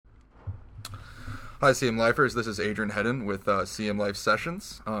Hi, CM Lifers. This is Adrian Hedden with CM Life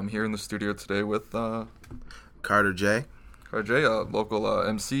Sessions. I'm here in the studio today with Carter J. Carter J, a local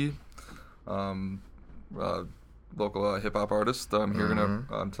MC, local hip-hop artist. Here going to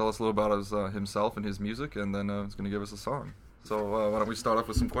tell us a little about himself and his music, and then he's going to give us a song. So why don't we start off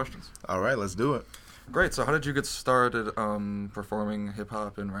with some questions? All right, let's do it. Great. So how did you get started performing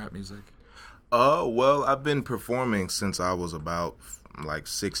hip-hop and rap music? Well, I've been performing since I was about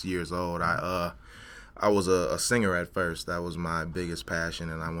 6 years old. I was a singer at first. That was my biggest passion,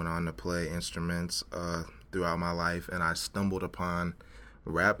 and I went on to play instruments throughout my life, and I stumbled upon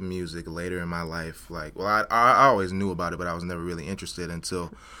rap music later in my life. I always knew about it, but I was never really interested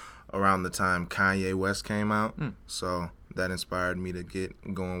until around the time Kanye West came out. So that inspired me to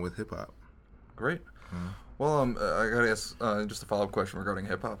get going with hip-hop. Great. Well, I gotta ask just a follow-up question regarding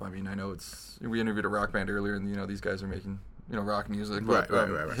hip-hop. I mean, I know we interviewed a rock band earlier, and these guys are making rock music. But,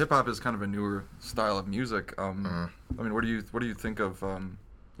 right. Hip-hop is kind of a newer style of music. I mean, what do you think of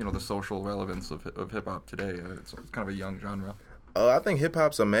the social relevance of hip-hop today? It's kind of a young genre. I think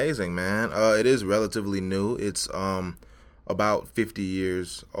hip-hop's amazing, man. It is relatively new. It's about 50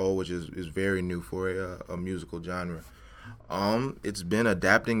 years old, which is very new for a musical genre. It's been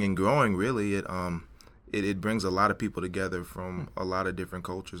adapting and growing, really. It brings a lot of people together from a lot of different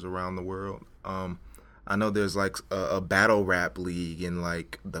cultures around the world. I know there's a battle rap league in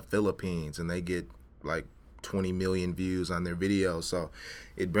the Philippines, and they get 20 million views on their videos. So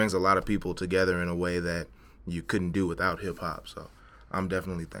it brings a lot of people together in a way that you couldn't do without hip hop. So I'm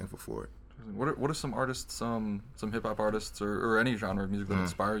definitely thankful for it. What are some artists, some hip hop artists, or any genre of music that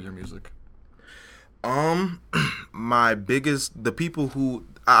inspire your music? The people who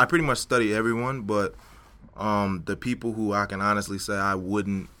I pretty much study everyone, but the people who I can honestly say I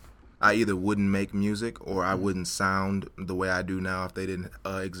either wouldn't make music or I wouldn't sound the way I do now if they didn't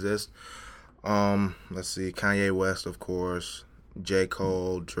exist. Let's see, Kanye West, of course, J.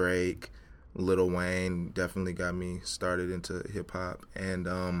 Cole, Drake, Lil Wayne definitely got me started into hip hop, and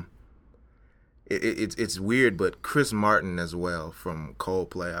it's weird, but Chris Martin as well from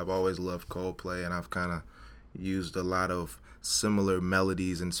Coldplay. I've always loved Coldplay, and I've kind of used a lot of similar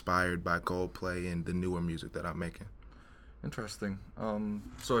melodies inspired by Coldplay in the newer music that I'm making. Interesting.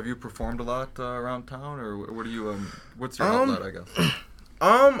 So have you performed a lot around town, or what do you? What's your outlet, I guess?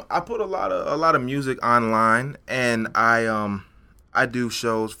 I put a lot of music online, and I do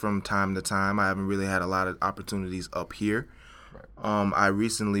shows from time to time. I haven't really had a lot of opportunities up here. Right. I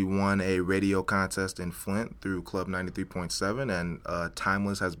recently won a radio contest in Flint through Club 93.7, and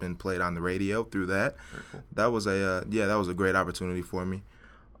Timeless has been played on the radio through that. Very cool. That was a great opportunity for me.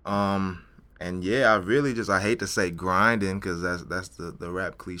 And yeah, I hate to say grinding because that's the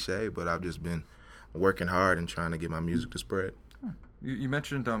rap cliche, but I've just been working hard and trying to get my music to spread. You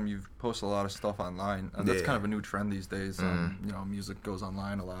mentioned you've posted a lot of stuff online, and that's kind of a new trend these days. Music goes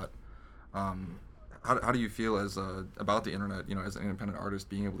online a lot. How do you feel about the internet? As an independent artist,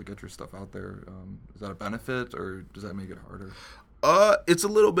 being able to get your stuff out there, is that a benefit or does that make it harder? It's a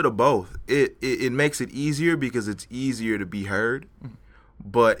little bit of both. It makes it easier because it's easier to be heard.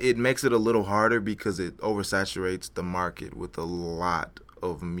 But it makes it a little harder because it oversaturates the market with a lot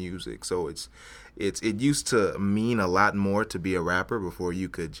of music. So it used to mean a lot more to be a rapper before you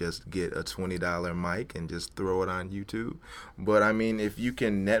could just get a $20 mic and just throw it on YouTube. But I mean, if you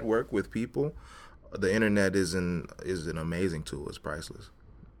can network with people, the internet is an amazing tool. It's priceless.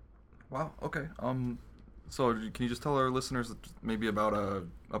 Wow. Okay. So can you just tell our listeners maybe about a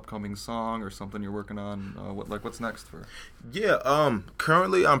upcoming song or something you're working on? What's next for? Yeah.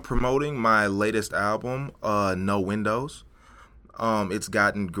 Currently I'm promoting my latest album, No Windows. It's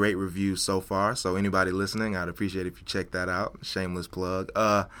gotten great reviews so far. So anybody listening, I'd appreciate if you check that out. Shameless plug.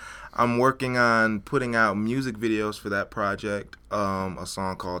 I'm working on putting out music videos for that project. A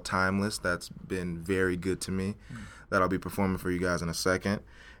song called Timeless that's been very good to me. That I'll be performing for you guys in a second.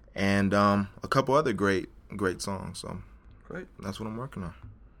 And a couple other great songs. So great. That's what I'm working on.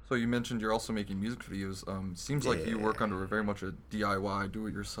 So you mentioned you're also making music videos. Seems like you work under very much a DIY,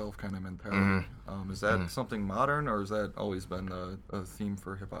 do-it-yourself kind of mentality. Is that something modern, or has that always been a theme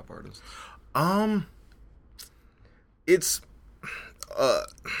for hip-hop artists? It's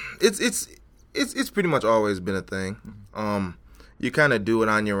pretty much always been a thing. You kind of do it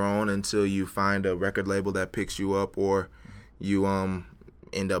on your own until you find a record label that picks you up, or you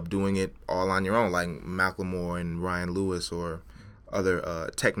end up doing it all on your own, like Macklemore and Ryan Lewis, or other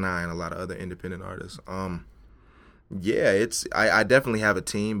Tech Nine, a lot of other independent artists. I definitely have a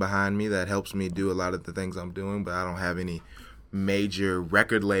team behind me that helps me do a lot of the things I'm doing, but I don't have any major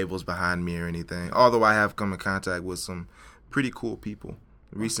record labels behind me or anything. Although I have come in contact with some pretty cool people.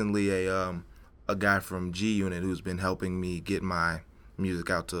 Recently, a a guy from G Unit who's been helping me get my music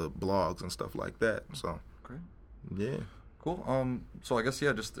out to blogs and stuff like that. So, Great. Yeah. Cool. So I guess,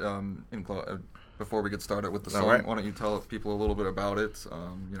 just before we get started with the song, right. Why don't you tell people a little bit about it,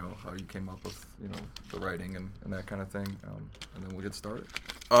 how you came up with, the writing and that kind of thing, and then we'll get started.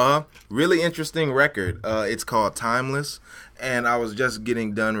 Really interesting record. It's called Timeless, and I was just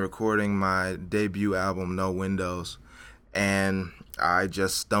getting done recording my debut album, No Windows, and I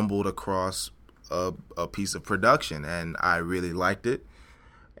just stumbled across a piece of production, and I really liked it,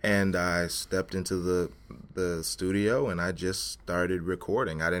 and I stepped into the studio, and I just started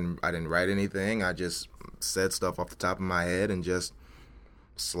recording. I didn't write anything. I just said stuff off the top of my head, and just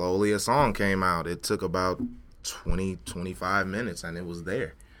slowly a song came out. It took about 25 minutes, and it was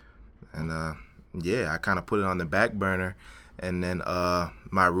there. And I kind of put it on the back burner, and then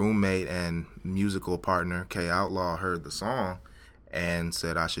my roommate and musical partner K Outlaw heard the song and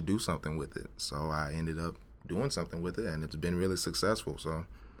said I should do something with it. So I ended up doing something with it, and it's been really successful. So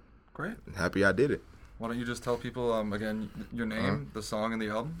great, happy I did it. Why don't you just tell people again your name, the song, and the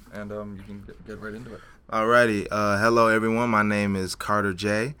album, and you can get right into it. Alrighty, hello everyone. My name is Carter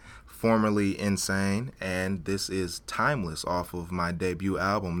J, formerly Insane, and this is Timeless off of my debut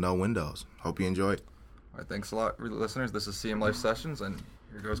album, No Windows. Hope you enjoy it. All right, thanks a lot, listeners. This is CM Life Sessions, and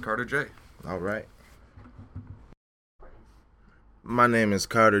here goes Carter J. All right. My name is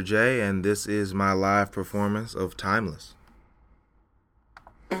Carter J, and this is my live performance of Timeless.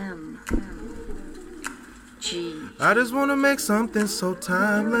 M G. I just want to make something so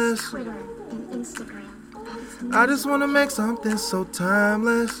timeless. Twitter and Instagram. I just want to make something so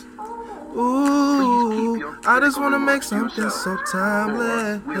timeless. Ooh, I just want to make something so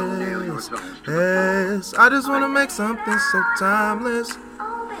timeless. Yes, I just want to make something so timeless.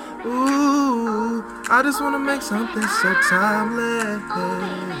 Ooh, I just want to make something so timeless.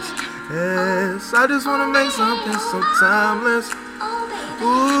 Yes, I just want to make something so timeless.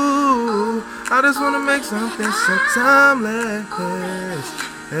 Ooh, I just want to make something so timeless.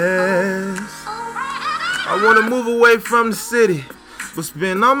 Yes, I want to move away from the city, but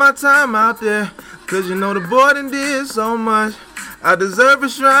spend all my time out there. Cause the boy done did so much. I deserve a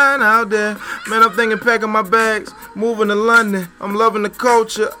shrine out there. Man, I'm thinking packing my bags, moving to London. I'm loving the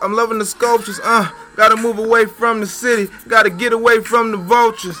culture, I'm loving the sculptures. Gotta move away from the city, gotta get away from the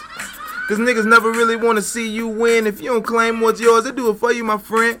vultures. Cause niggas never really wanna see you win. If you don't claim what's yours, they do it for you, my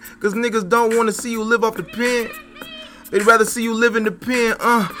friend. Cause niggas don't wanna see you live off the pen. They'd rather see you live in the pen.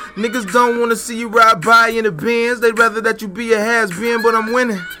 Niggas don't wanna see you ride by in the Benz. They'd rather that you be a has-been, but I'm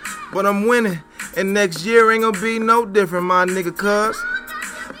winning. And next year ain't gonna be no different, my nigga, cause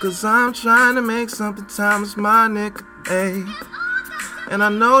I'm trying to make something timeless, my nigga, ayy. And I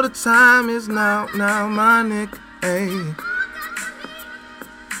know the time is now, my nigga, ayy.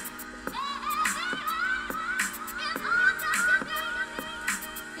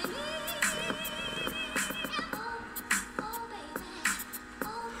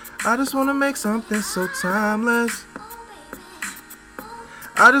 I just wanna make something so timeless.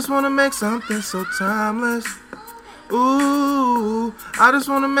 I just wanna make something so timeless. Ooh, I just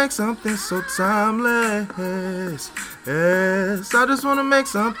wanna make something so timeless. Yes, I just wanna make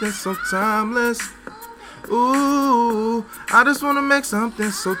something so timeless. Ooh, I just wanna make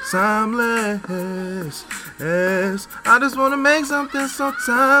something so timeless. Yes, I just wanna make something so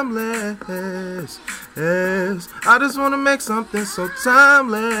timeless. Yes, I just wanna make something so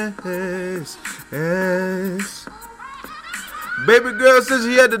timeless. Yes. Baby girl said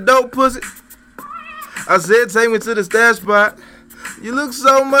she had the dope pussy. I said, take me to the stash spot. You look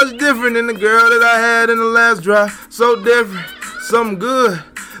so much different than the girl that I had in the last drive. So different, something good.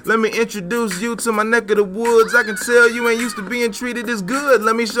 Let me introduce you to my neck of the woods. I can tell you ain't used to being treated this good.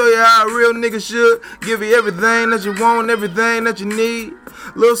 Let me show you how a real nigga should. Give you everything that you want, everything that you need.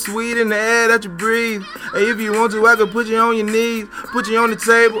 Little sweet in the air that you breathe. Hey, if you want to, I can put you on your knees, put you on the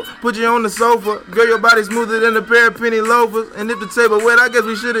table, put you on the sofa. Girl, your body smoother than a pair of penny loafers. And if the table wet, I guess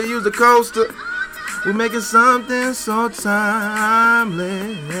we should have used a coaster. We're making something so timeless.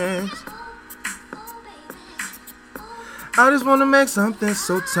 I just wanna make something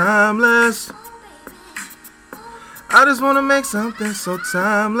so timeless. I just wanna make something so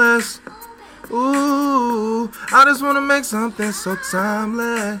timeless. Ooh, I just wanna make something so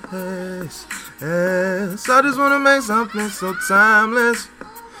timeless. Yes, I just wanna make something so timeless.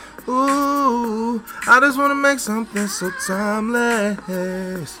 Ooh, I just wanna make something so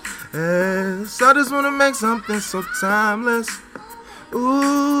timeless. Yes, I just wanna make something so timeless.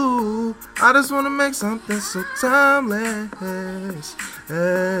 Ooh, I just wanna make something so timeless.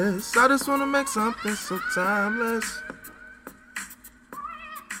 Yes, I just wanna make something so timeless.